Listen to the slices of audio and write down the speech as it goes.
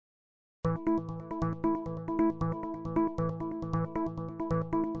This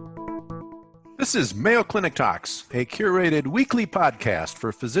is Mayo Clinic Talks, a curated weekly podcast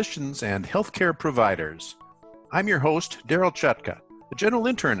for physicians and healthcare providers. I'm your host, Daryl Chutka, a general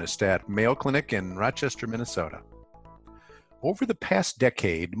internist at Mayo Clinic in Rochester, Minnesota. Over the past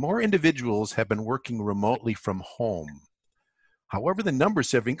decade, more individuals have been working remotely from home. However, the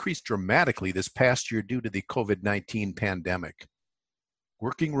numbers have increased dramatically this past year due to the COVID-19 pandemic.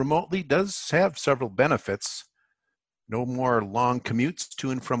 Working remotely does have several benefits. No more long commutes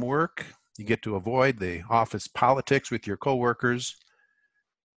to and from work. You get to avoid the office politics with your coworkers.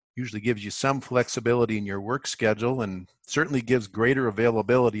 Usually gives you some flexibility in your work schedule and certainly gives greater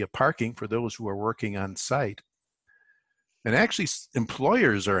availability of parking for those who are working on site. And actually,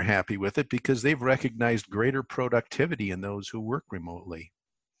 employers are happy with it because they've recognized greater productivity in those who work remotely.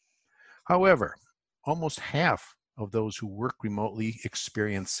 However, almost half of those who work remotely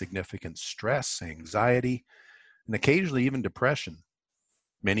experience significant stress, anxiety, and occasionally even depression.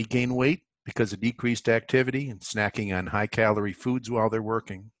 Many gain weight because of decreased activity and snacking on high-calorie foods while they're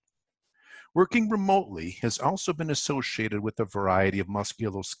working. Working remotely has also been associated with a variety of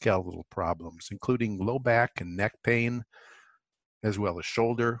musculoskeletal problems, including low back and neck pain, as well as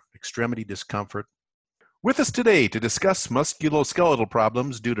shoulder, extremity discomfort. With us today to discuss musculoskeletal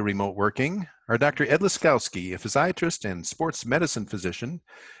problems due to remote working are Dr. Ed Laskowski, a physiatrist and sports medicine physician,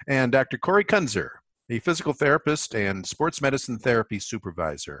 and Dr. Corey Kunzer, a physical therapist and sports medicine therapy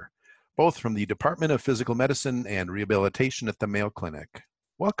supervisor, both from the Department of Physical Medicine and Rehabilitation at the Mayo Clinic.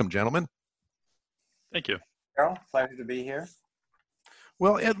 Welcome, gentlemen. Thank you. Carol, pleasure to be here.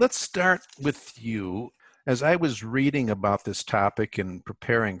 Well, Ed, let's start with you. As I was reading about this topic and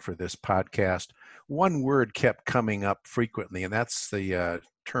preparing for this podcast, one word kept coming up frequently, and that's the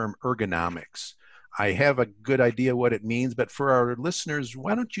term ergonomics. I have a good idea what it means, but for our listeners,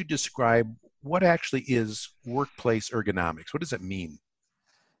 why don't you describe what actually is workplace ergonomics? What does it mean?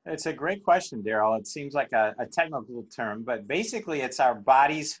 It's a great question, Daryl. It seems like a technical term, but basically it's our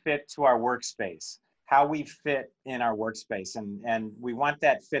body's fit to our workspace, how we fit in our workspace, and we want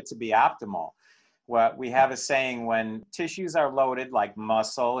that fit to be optimal. What we have a saying, when tissues are loaded like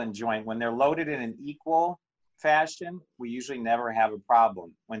muscle and joint, when they're loaded in an equal fashion, we usually never have a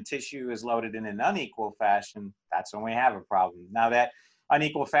problem. When tissue is loaded in an unequal fashion, that's when we have a problem. Now that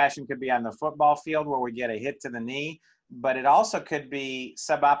unequal fashion could be on the football field where we get a hit to the knee, but it also could be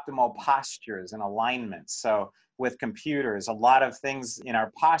suboptimal postures and alignments. So with computers, a lot of things in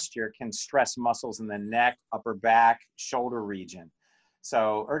our posture can stress muscles in the neck, upper back, shoulder region.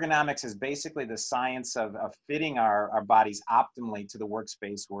 So ergonomics is basically the science of fitting our bodies optimally to the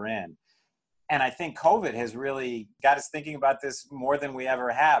workspace we're in. And I think COVID has really got us thinking about this more than we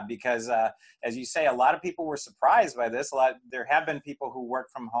ever have, because as you say, a lot of people were surprised by this. There have been people who work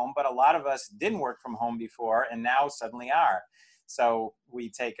from home, but a lot of us didn't work from home before and now suddenly are. So we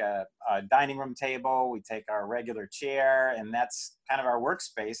take a dining room table, we take our regular chair, and that's kind of our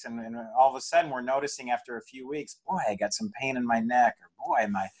workspace. And all of a sudden we're noticing after a few weeks, boy, I got some pain in my neck, or boy,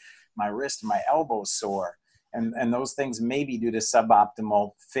 my wrist and my elbow sore. And those things may be due to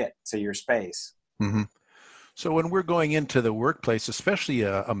suboptimal fit to your space. Mm-hmm. So when we're going into the workplace, especially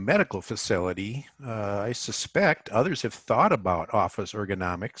a medical facility, I suspect others have thought about office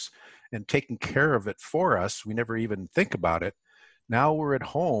ergonomics and taken care of it for us. We never even think about it. Now we're at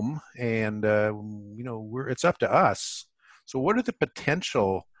home, and it's up to us. So what are the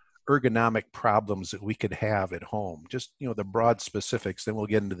potential ergonomic problems that we could have at home? Just, the broad specifics, then we'll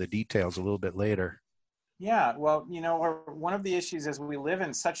get into the details a little bit later. Yeah, well, one of the issues is we live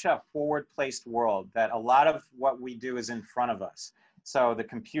in such a forward-placed world that a lot of what we do is in front of us. So the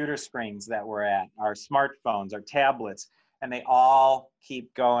computer screens that we're at, our smartphones, our tablets, and they all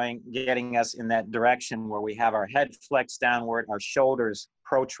keep getting us in that direction where we have our head flexed downward, our shoulders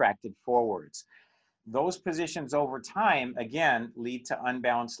protracted forwards. Those positions over time, again, lead to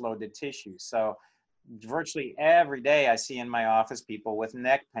unbalanced loaded tissue. So virtually every day I see in my office people with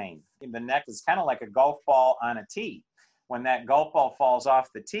neck pain. The neck is kind of like a golf ball on a tee. When that golf ball falls off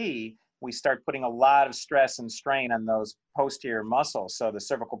the tee, we start putting a lot of stress and strain on those posterior muscles. So the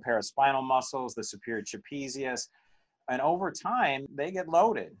cervical paraspinal muscles, the superior trapezius, and over time, they get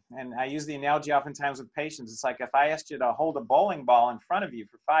loaded. And I use the analogy oftentimes with patients. It's like if I asked you to hold a bowling ball in front of you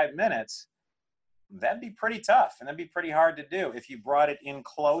for 5 minutes, that'd be pretty tough and that'd be pretty hard to do. If you brought it in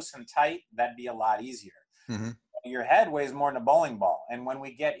close and tight, that'd be a lot easier. Mm-hmm. Your head weighs more than a bowling ball. And when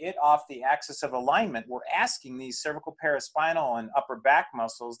we get it off the axis of alignment, we're asking these cervical paraspinal and upper back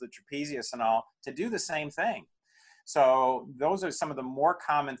muscles, the trapezius and all, to do the same thing. So those are some of the more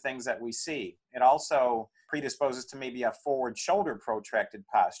common things that we see. It also predisposes to maybe a forward shoulder protracted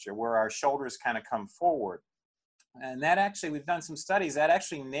posture where our shoulders kind of come forward. And that actually, we've done some studies that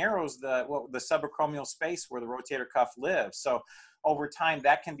actually narrows the subacromial space where the rotator cuff lives. So over time,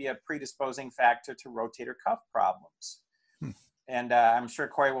 that can be a predisposing factor to rotator cuff problems. And I'm sure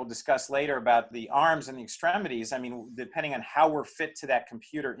Corey will discuss later about the arms and the extremities. I mean, depending on how we're fit to that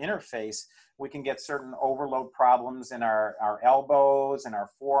computer interface, we can get certain overload problems in our elbows and our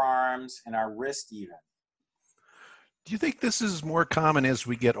forearms and our wrist even. Do you think this is more common as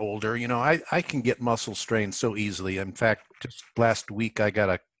we get older? You know, I can get muscle strain so easily. In fact, just last week, I got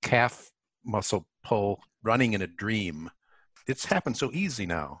a calf muscle pull running in a dream. It's happened so easy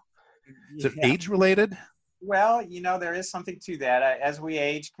now. Is it age related? Well, you know, there is something to that. As we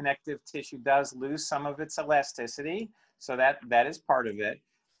age, connective tissue does lose some of its elasticity. So that is part of it.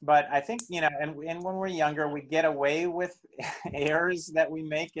 But I think, you know, and when we're younger, we get away with errors that we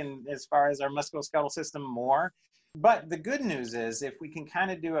make in as far as our musculoskeletal system more. But the good news is if we can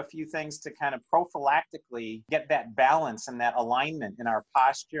kind of do a few things to kind of prophylactically get that balance and that alignment in our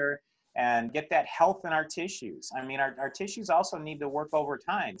posture and get that health in our tissues. I mean, our tissues also need to work over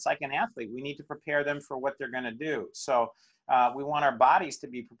time. It's like an athlete. We need to prepare them for what they're going to do. So we want our bodies to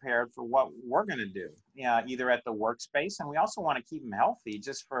be prepared for what we're going to do, either at the workspace. And we also want to keep them healthy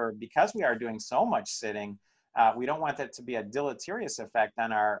because we are doing so much sitting. We don't want that to be a deleterious effect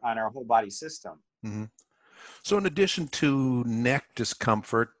on our whole body system. Mm-hmm. So in addition to neck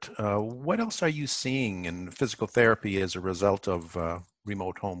discomfort, what else are you seeing in physical therapy as a result of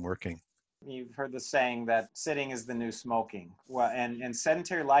remote home working? You've heard the saying that sitting is the new smoking. Well, and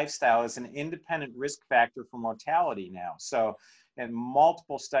sedentary lifestyle is an independent risk factor for mortality now. So, and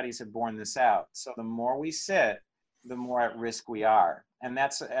multiple studies have borne this out. So the more we sit, the more at risk we are. And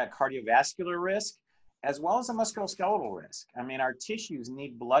that's a cardiovascular risk as well as a musculoskeletal risk. I mean, our tissues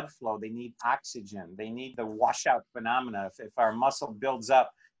need blood flow. They need oxygen. They need the washout phenomena. If our muscle builds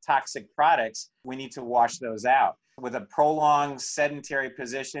up toxic products, we need to wash those out. With a prolonged sedentary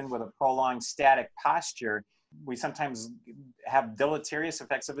position, with a prolonged static posture, we sometimes have deleterious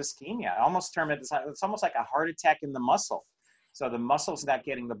effects of ischemia. I almost term it, it's almost like a heart attack in the muscle. So the muscle's not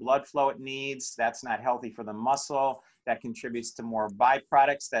getting the blood flow it needs. That's not healthy for the muscle. That contributes to more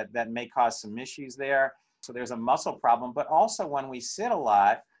byproducts that may cause some issues there. So there's a muscle problem. But also when we sit a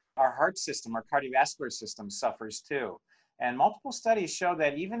lot, our heart system, our cardiovascular system suffers too. And multiple studies show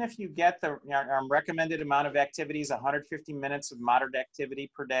that even if you get our recommended amount of activities, 150 minutes of moderate activity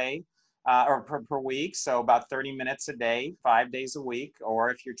per day or per week, so about 30 minutes a day, 5 days a week, or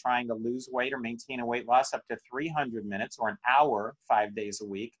if you're trying to lose weight or maintain a weight loss, up to 300 minutes or an hour, 5 days a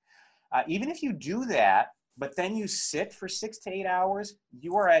week. Even if you do that, but then you sit for 6 to 8 hours,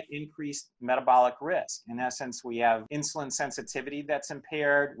 you are at increased metabolic risk. In essence, we have insulin sensitivity that's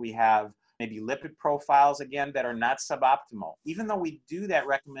impaired. We have maybe lipid profiles, again, that are not suboptimal. Even though we do that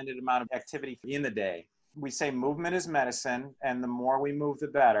recommended amount of activity in the day, we say movement is medicine, and the more we move, the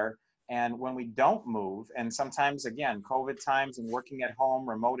better. And when we don't move, and sometimes, again, COVID times and working at home,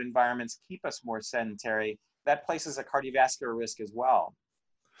 remote environments keep us more sedentary, that places a cardiovascular risk as well.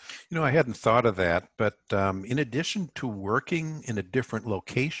 You know, I hadn't thought of that, but in addition to working in a different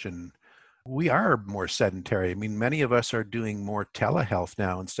location, we are more sedentary. I mean, many of us are doing more telehealth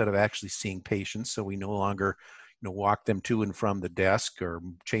now instead of actually seeing patients, so we no longer, walk them to and from the desk or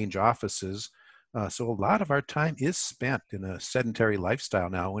change offices. So a lot of our time is spent in a sedentary lifestyle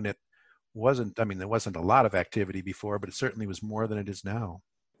now, when it wasn't, there wasn't a lot of activity before, but it certainly was more than it is now.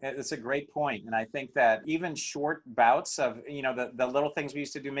 It's a great point. And I think that even short bouts of, the little things we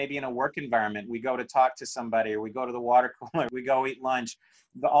used to do maybe in a work environment, we go to talk to somebody, or we go to the water cooler, we go eat lunch,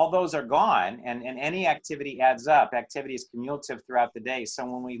 all those are gone. And any activity adds up. Activity is cumulative throughout the day. So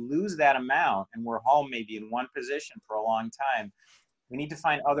when we lose that amount and we're home maybe in one position for a long time, we need to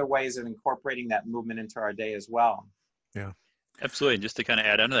find other ways of incorporating that movement into our day as well. Yeah. Absolutely. And just to kind of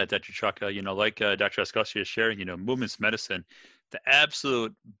add on to that, Dr. Chukka, like Dr. Ascosi is sharing, movement's medicine. The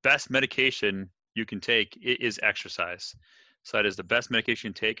absolute best medication you can take is exercise. So that is the best medication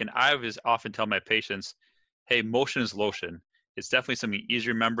you can take. And I always often tell my patients, hey, motion is lotion. It's definitely something easy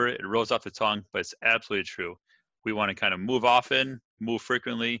to remember. It rolls off the tongue, but it's absolutely true. We want to kind of move often, move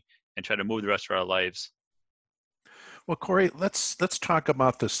frequently, and try to move the rest of our lives. Well, Corey, let's talk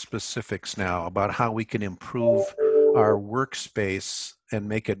about the specifics now, about how we can improve our workspace and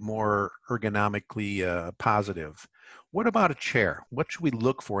make it more ergonomically positive. What about a chair? What should we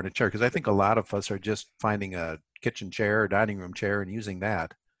look for in a chair? Because I think a lot of us are just finding a kitchen chair or dining room chair and using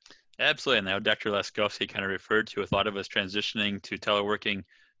that. Absolutely. And now Dr. Laskowski kind of referred to, with a lot of us transitioning to teleworking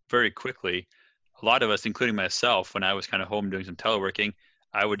very quickly. A lot of us, including myself, when I was kind of home doing some teleworking,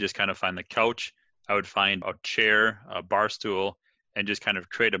 I would just kind of find the couch. I would find a chair, a bar stool, and just kind of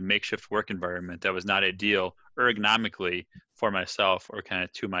create a makeshift work environment that was not ideal ergonomically for myself or kind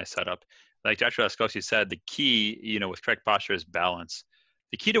of to my setup. Like Dr. Laskowski said, the key, with correct posture is balance.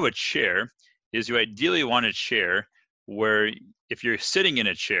 The key to a chair is you ideally want a chair where if you're sitting in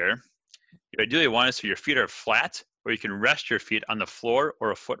a chair, you ideally want it so your feet are flat or you can rest your feet on the floor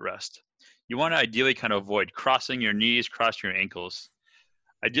or a footrest. You want to ideally kind of avoid crossing your knees, crossing your ankles.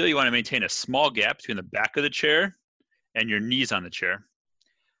 Ideally, you want to maintain a small gap between the back of the chair and your knees on the chair.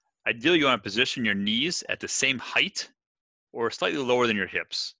 Ideally, you want to position your knees at the same height or slightly lower than your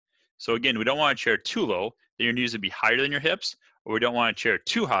hips. So again, we don't want a chair too low that your knees would be higher than your hips, or we don't want a chair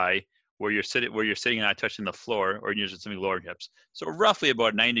too high where you're sitting and not touching the floor or you're using something lower in hips. So roughly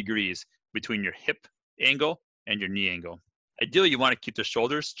about 90 degrees between your hip angle and your knee angle. Ideally, you want to keep the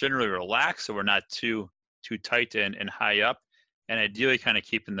shoulders generally relaxed so we're not too tight and high up. And ideally kind of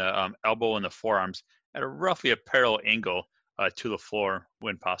keeping the elbow and the forearms at a roughly a parallel angle to the floor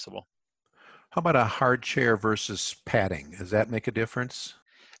when possible. How about a hard chair versus padding? Does that make a difference?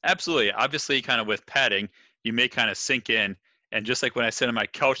 Absolutely. Obviously, kind of with padding, you may kind of sink in. And just like when I sit on my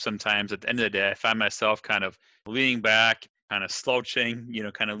couch sometimes, at the end of the day, I find myself kind of leaning back, kind of slouching,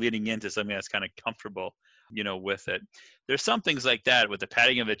 kind of leaning into something that's kind of comfortable, with it. There's some things like that with the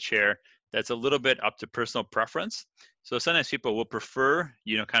padding of a chair that's a little bit up to personal preference. So sometimes people will prefer,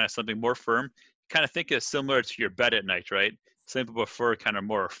 kind of something more firm. Kind of think it's similar to your bed at night, right? Some people prefer kind of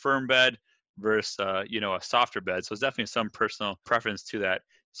more a firm bed versus, a softer bed. So there's definitely some personal preference to that.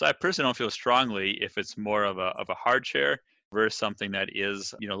 So I personally don't feel strongly if it's more of a hard chair versus something that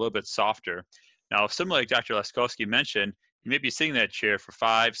is, a little bit softer. Now, similar like Dr. Laskowski mentioned, you may be sitting in that chair for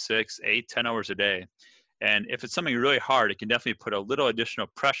 5, 6, 8, 10 hours a day. And if it's something really hard, it can definitely put a little additional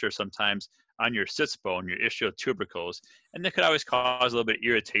pressure sometimes on your sits bone, your ischial tubercles. And that could always cause a little bit of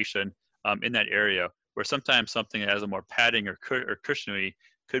irritation in that area, where sometimes something that has a more padding or cushioning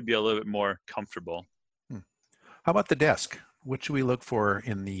could be a little bit more comfortable. How about the desk? What should we look for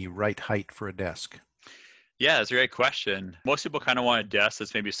in the right height for a desk? Yeah, that's a great question. Most people kind of want a desk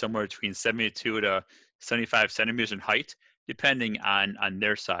that's maybe somewhere between 72 to 75 centimeters in height, depending on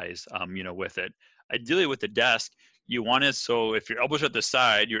their size, with it. Ideally with the desk, you want it so if your elbows are at the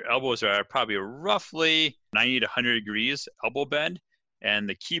side, your elbows are probably roughly 90 to 100 degrees elbow bend, and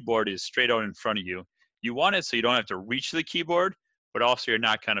the keyboard is straight out in front of you. You want it so you don't have to reach the keyboard, but also you're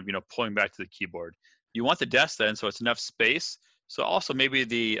not kind of, pulling back to the keyboard. You want the desk then so it's enough space. So also maybe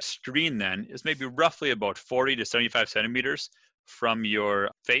the screen then is maybe roughly about 40 to 75 centimeters from your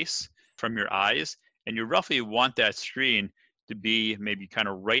face, from your eyes. And you roughly want that screen to be maybe kind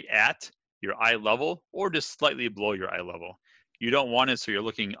of right at your eye level or just slightly below your eye level. You don't want it so you're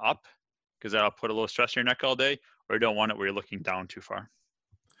looking up because that'll put a little stress on your neck all day, or you don't want it where you're looking down too far.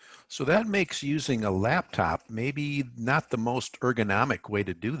 So that makes using a laptop maybe not the most ergonomic way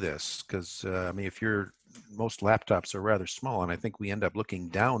to do this because, if most laptops are rather small, and I think we end up looking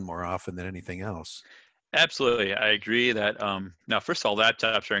down more often than anything else. Absolutely. I agree that, now, first of all,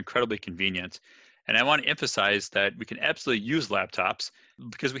 laptops are incredibly convenient. And I want to emphasize that we can absolutely use laptops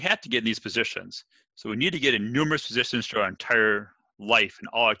because we have to get in these positions. So we need to get in numerous positions through our entire life and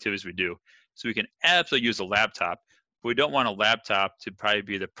all activities we do. So we can absolutely use a laptop. But we don't want a laptop to probably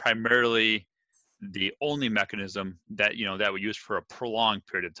be primarily the only mechanism that, that we use for a prolonged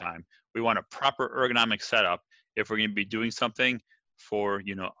period of time. We want a proper ergonomic setup if we're going to be doing something for,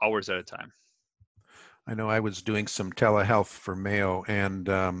 hours at a time. I know I was doing some telehealth for Mayo, and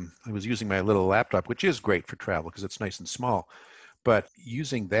I was using my little laptop, which is great for travel because it's nice and small. But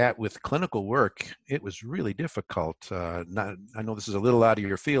using that with clinical work, it was really difficult. I know this is a little out of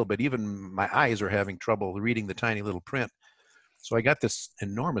your field, but even my eyes are having trouble reading the tiny little print. So I got this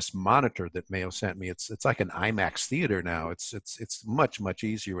enormous monitor that Mayo sent me. It's like an IMAX theater now. It's much, much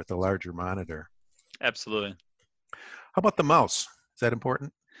easier with the larger monitor. Absolutely. How about the mouse? Is that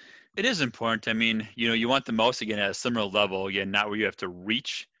important? It is important. I mean, you want the mouse again at a similar level, again, not where you have to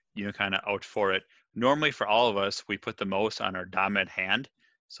reach, kind of out for it. Normally for all of us, we put the mouse on our dominant hand.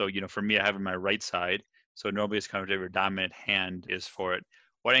 So, for me, I have it on my right side. So normally it's kind of whatever dominant hand is for it.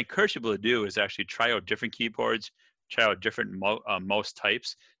 What I encourage people to do is actually try out different keyboards, try out different mouse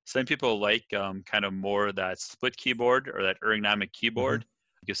types. Some people like kind of more that split keyboard or that ergonomic keyboard,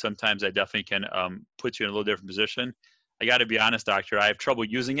 because sometimes that definitely can put you in a little different position. I got to be honest, doctor, I have trouble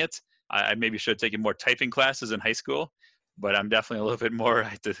using it. I maybe should have taken more typing classes in high school, but I'm definitely a little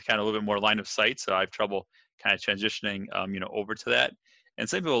bit more line of sight. So I have trouble kind of transitioning, over to that. And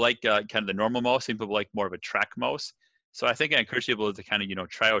some people like kind of the normal mouse. Some people like more of a track mouse. So I think I encourage people to kind of,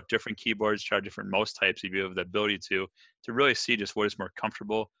 try out different keyboards, try out different mouse types if you have the ability to really see just what is more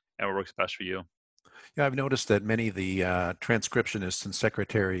comfortable and what works best for you. Yeah, I've noticed that many of the transcriptionists and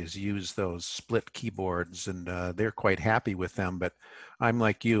secretaries use those split keyboards, and they're quite happy with them. But I'm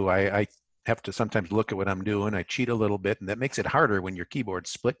like you, I have to sometimes look at what I'm doing. I cheat a little bit, and that makes it harder when your keyboard's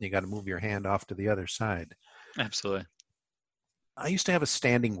split and you got to move your hand off to the other side. Absolutely. I used to have a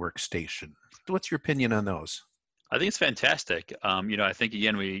standing workstation. What's your opinion on those? I think it's fantastic. I think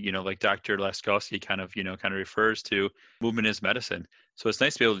again, like Dr. Laskowski kind of refers to movement is medicine. So it's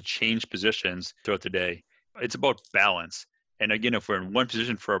nice to be able to change positions throughout the day. It's about balance. And again, if we're in one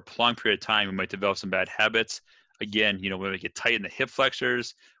position for a prolonged period of time, we might develop some bad habits. Again, we might get tight in the hip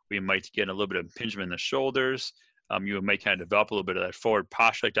flexors. We might get a little bit of impingement in the shoulders. You might kind of develop a little bit of that forward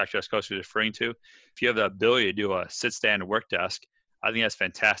posture, like Dr. Laskowski was referring to. If you have the ability to do a sit, stand, work desk, I think that's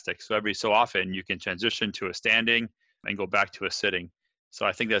fantastic. So every so often you can transition to a standing and go back to a sitting. So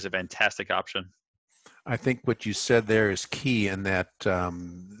I think that's a fantastic option. I think what you said there is key in that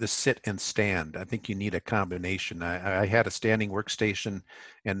the sit and stand. I think you need a combination. I had a standing workstation,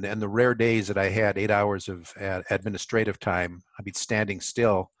 and the rare days that I had 8 hours of administrative time, I'd be standing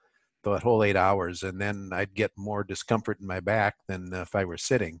still the whole 8 hours, and then I'd get more discomfort in my back than if I were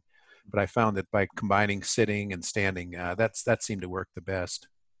sitting. But I found that by combining sitting and standing, that seemed to work the best.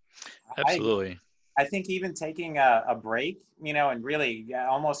 Absolutely. I think even taking a break, and really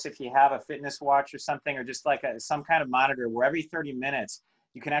almost if you have a fitness watch or something, or just like some kind of monitor where every 30 minutes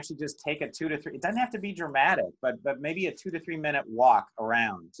you can actually just take a 2 to 3, it doesn't have to be dramatic, but maybe a 2 to 3 minute walk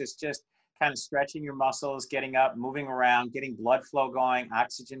around, just kind of stretching your muscles, getting up, moving around, getting blood flow going,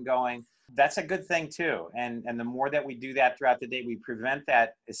 oxygen going. That's a good thing too. And the more that we do that throughout the day, we prevent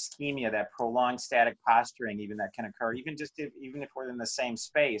that ischemia, that prolonged static posturing, even that can occur, even if we're in the same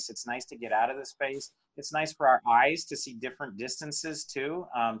space. It's nice to get out of the space. It's nice for our eyes to see different distances too,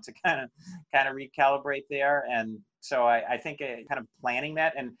 to kind of recalibrate there. And so I think kind of planning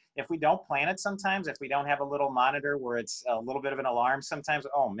that. And if we don't plan it sometimes, if we don't have a little monitor where it's a little bit of an alarm sometimes,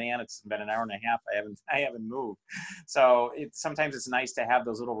 oh man, it's been an hour and a half, I haven't moved. So sometimes it's nice to have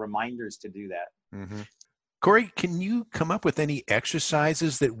those little reminders to do that. Mm-hmm. Corey, can you come up with any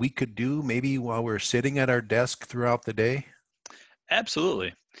exercises that we could do maybe while we're sitting at our desk throughout the day?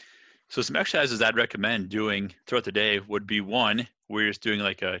 Absolutely. So some exercises I'd recommend doing throughout the day would be one where you're just doing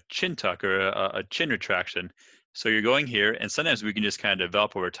like a chin tuck or a chin retraction. So you're going here, and sometimes we can just kind of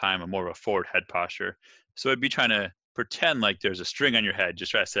develop over time a more of a forward head posture. So it'd be trying to pretend like there's a string on your head.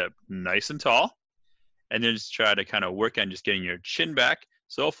 Just try to sit up nice and tall, and then just try to kind of work on just getting your chin back.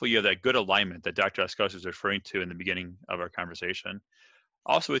 So hopefully you have that good alignment that Dr. Laskowski was referring to in the beginning of our conversation.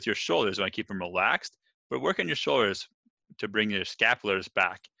 Also with your shoulders, you want to keep them relaxed, but work on your shoulders to bring your scapulars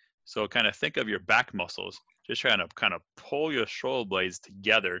back. So kind of think of your back muscles, just trying to kind of pull your shoulder blades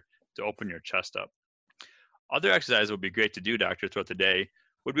together to open your chest up. Other exercises would be great to do, doctor, throughout the day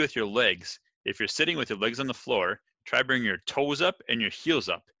would be with your legs. If you're sitting with your legs on the floor, try bringing your toes up and your heels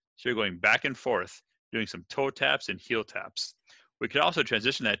up. So you're going back and forth, doing some toe taps and heel taps. We could also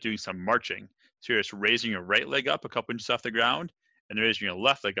transition that doing some marching. So you're just raising your right leg up a couple inches off the ground and raising your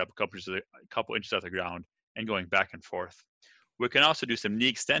left leg up a couple inches off the ground and going back and forth. We can also do some knee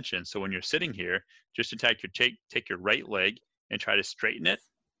extensions. So when you're sitting here, just take your right leg and try to straighten it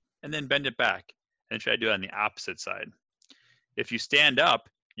and then bend it back and try to do it on the opposite side. If you stand up,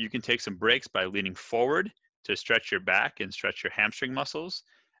 you can take some breaks by leaning forward to stretch your back and stretch your hamstring muscles,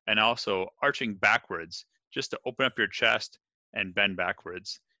 and also arching backwards just to open up your chest and bend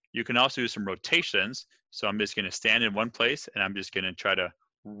backwards. You can also do some rotations. So I'm just going to stand in one place and I'm just going to try to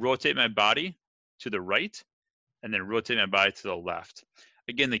rotate my body to the right and then rotate my body to the left.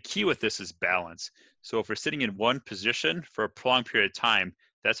 Again, the key with this is balance. So if we're sitting in one position for a prolonged period of time,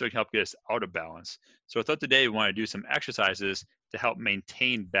 that's what can help get us out of balance. So throughout the day, we want to do some exercises to help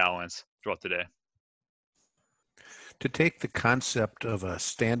maintain balance throughout the day. To take the concept of a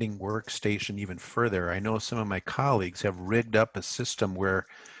standing workstation even further, I know some of my colleagues have rigged up a system where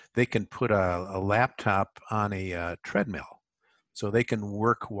they can put a laptop on a treadmill so they can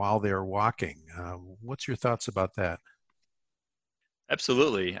work while they're walking. What's your thoughts about that?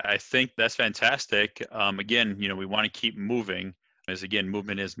 Absolutely. I think that's fantastic. Again, we want to keep moving, as again,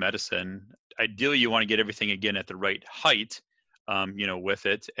 movement is medicine. Ideally, you want to get everything again at the right height, with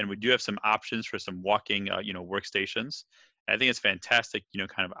it. And we do have some options for some walking, workstations. I think it's fantastic,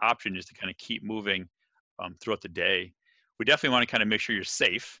 kind of option just to kind of keep moving throughout the day. We definitely want to kind of make sure you're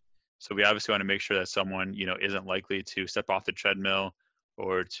safe. So we obviously want to make sure that someone, isn't likely to step off the treadmill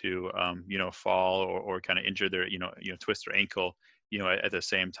or to, fall or kind of injure their, twist their ankle, at the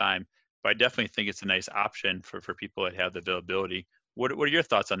same time. But I definitely think it's a nice option for people that have the availability. What are your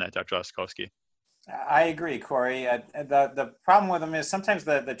thoughts on that, Dr. Laskowski? I agree, Corey. The problem with them is sometimes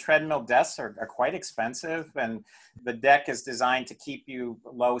the treadmill desks are quite expensive, and the deck is designed to keep you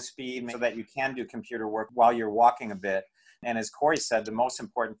low speed so that you can do computer work while you're walking a bit. And as Corey said, the most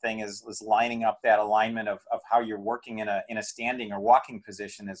important thing is lining up that alignment of how you're working in a standing or walking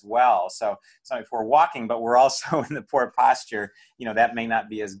position as well. So if we're walking, but we're also in the poor posture, that may not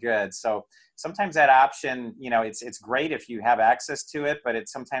be as good. So sometimes that option, it's great if you have access to it, but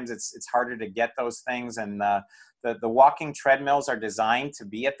sometimes it's harder to get those things. And the walking treadmills are designed to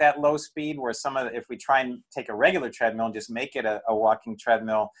be at that low speed, where if we try and take a regular treadmill and just make it a walking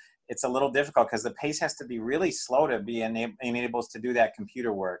treadmill, it's a little difficult because the pace has to be really slow to be enabled to do that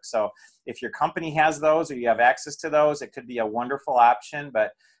computer work. So if your company has those or you have access to those, it could be a wonderful option.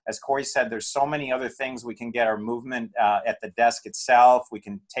 But as Corey said, there's so many other things we can get our movement at the desk itself. We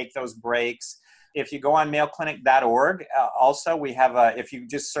can take those breaks. If you go on mayoclinic.org, also we have if you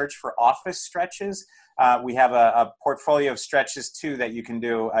just search for office stretches, we have a portfolio of stretches too that you can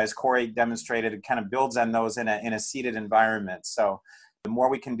do. As Corey demonstrated, it kind of builds on those in a seated environment. So the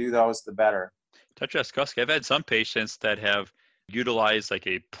more we can do those, the better. Dr. Oskowski, I've had some patients that have utilized like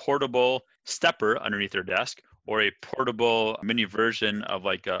a portable stepper underneath their desk or a portable mini version of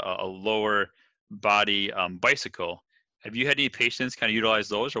like a lower body bicycle. Have you had any patients kind of utilize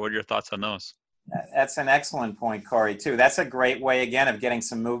those, or what are your thoughts on those? That's an excellent point, Corey, too. That's a great way, again, of getting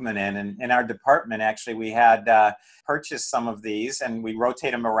some movement in. And in our department, actually, we had purchased some of these, and we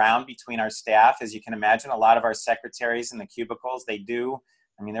rotate them around between our staff. As you can imagine, a lot of our secretaries in the cubicles,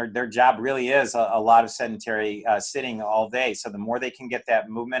 their job really is a lot of sedentary sitting all day. So the more they can get that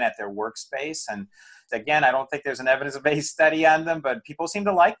movement at their workspace, and again, I don't think there's an evidence-based study on them, but people seem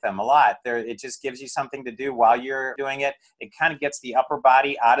to like them a lot. It just gives you something to do while you're doing it. It kind of gets the upper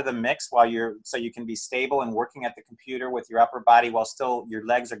body out of the mix so you can be stable and working at the computer with your upper body while still your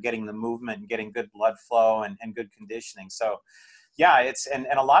legs are getting the movement and getting good blood flow and good conditioning. So yeah, and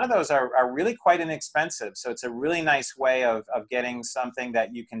a lot of those are really quite inexpensive. So it's a really nice way of getting something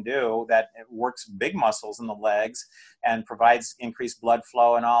that you can do that works big muscles in the legs and provides increased blood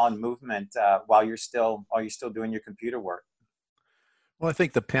flow and movement while you're still doing your computer work. Well, I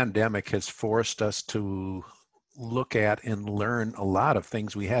think the pandemic has forced us to look at and learn a lot of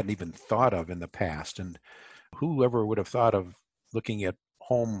things we hadn't even thought of in the past. And whoever would have thought of looking at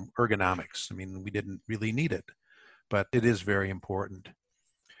home ergonomics? We didn't really need it, but it is very important.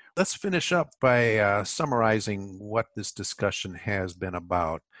 Let's finish up by summarizing what this discussion has been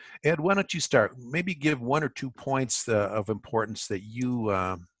about. Ed, why don't you start? Maybe give 1 or 2 points of importance that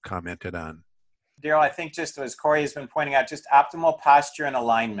you commented on. Daryl, I think just as Corey has been pointing out, just optimal posture and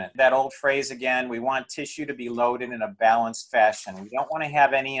alignment. That old phrase again, we want tissue to be loaded in a balanced fashion. We don't want to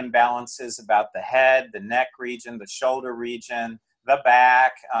have any imbalances about the head, the neck region, the shoulder region, the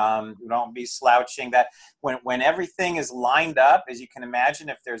back. We don't be slouching. That when everything is lined up, as you can imagine,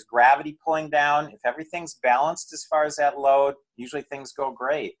 if there's gravity pulling down, if everything's balanced as far as that load, usually things go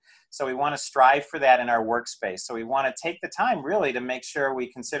great. So we want to strive for that in our workspace. So we want to take the time really to make sure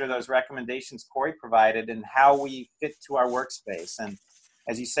we consider those recommendations Corey provided and how we fit to our workspace. And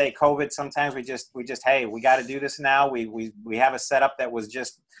as you say, COVID, sometimes we just, hey, we got to do this now. We have a setup that was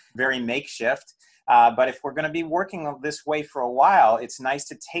just very makeshift. But if we're going to be working this way for a while, it's nice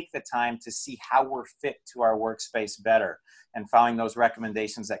to take the time to see how we're fit to our workspace better and following those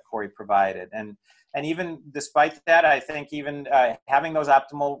recommendations that Corey provided. And even despite that, I think even having those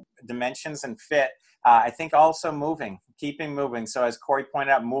optimal dimensions and fit, I think also keeping moving. So as Corey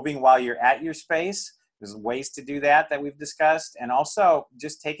pointed out, moving while you're at your space, there's ways to do that we've discussed. And also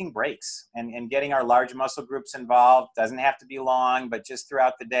just taking breaks and getting our large muscle groups involved. Doesn't have to be long, but just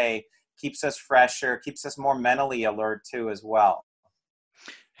throughout the day keeps us fresher, keeps us more mentally alert too as well.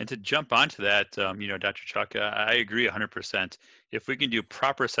 And to jump onto that, Dr. Chuck, I agree 100%. If we can do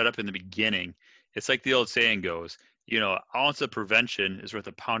proper setup in the beginning, it's like the old saying goes, an ounce of prevention is worth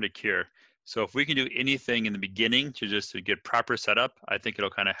a pound of cure. So if we can do anything in the beginning to get proper setup, I think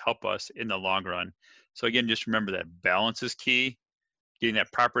it'll kind of help us in the long run. So again, just remember that balance is key, getting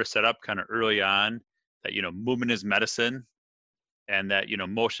that proper setup kind of early on, that, movement is medicine, and that,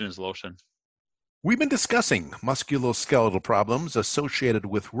 motion is lotion. We've been discussing musculoskeletal problems associated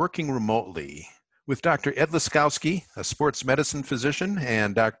with working remotely with Dr. Ed Laskowski, a sports medicine physician,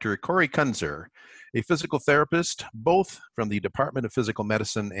 and Dr. Corey Kunzer, a physical therapist, both from the Department of Physical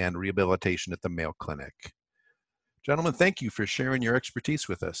Medicine and Rehabilitation at the Mayo Clinic. Gentlemen, thank you for sharing your expertise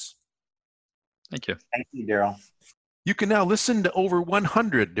with us. Thank you. Thank you, Daryl. You can now listen to over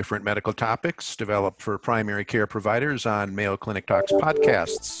 100 different medical topics developed for primary care providers on Mayo Clinic Talks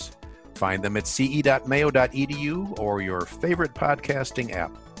podcasts. Find them at ce.mayo.edu or your favorite podcasting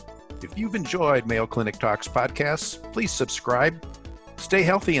app. If you've enjoyed Mayo Clinic Talks podcasts, please subscribe. Stay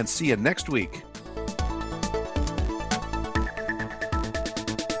healthy and see you next week.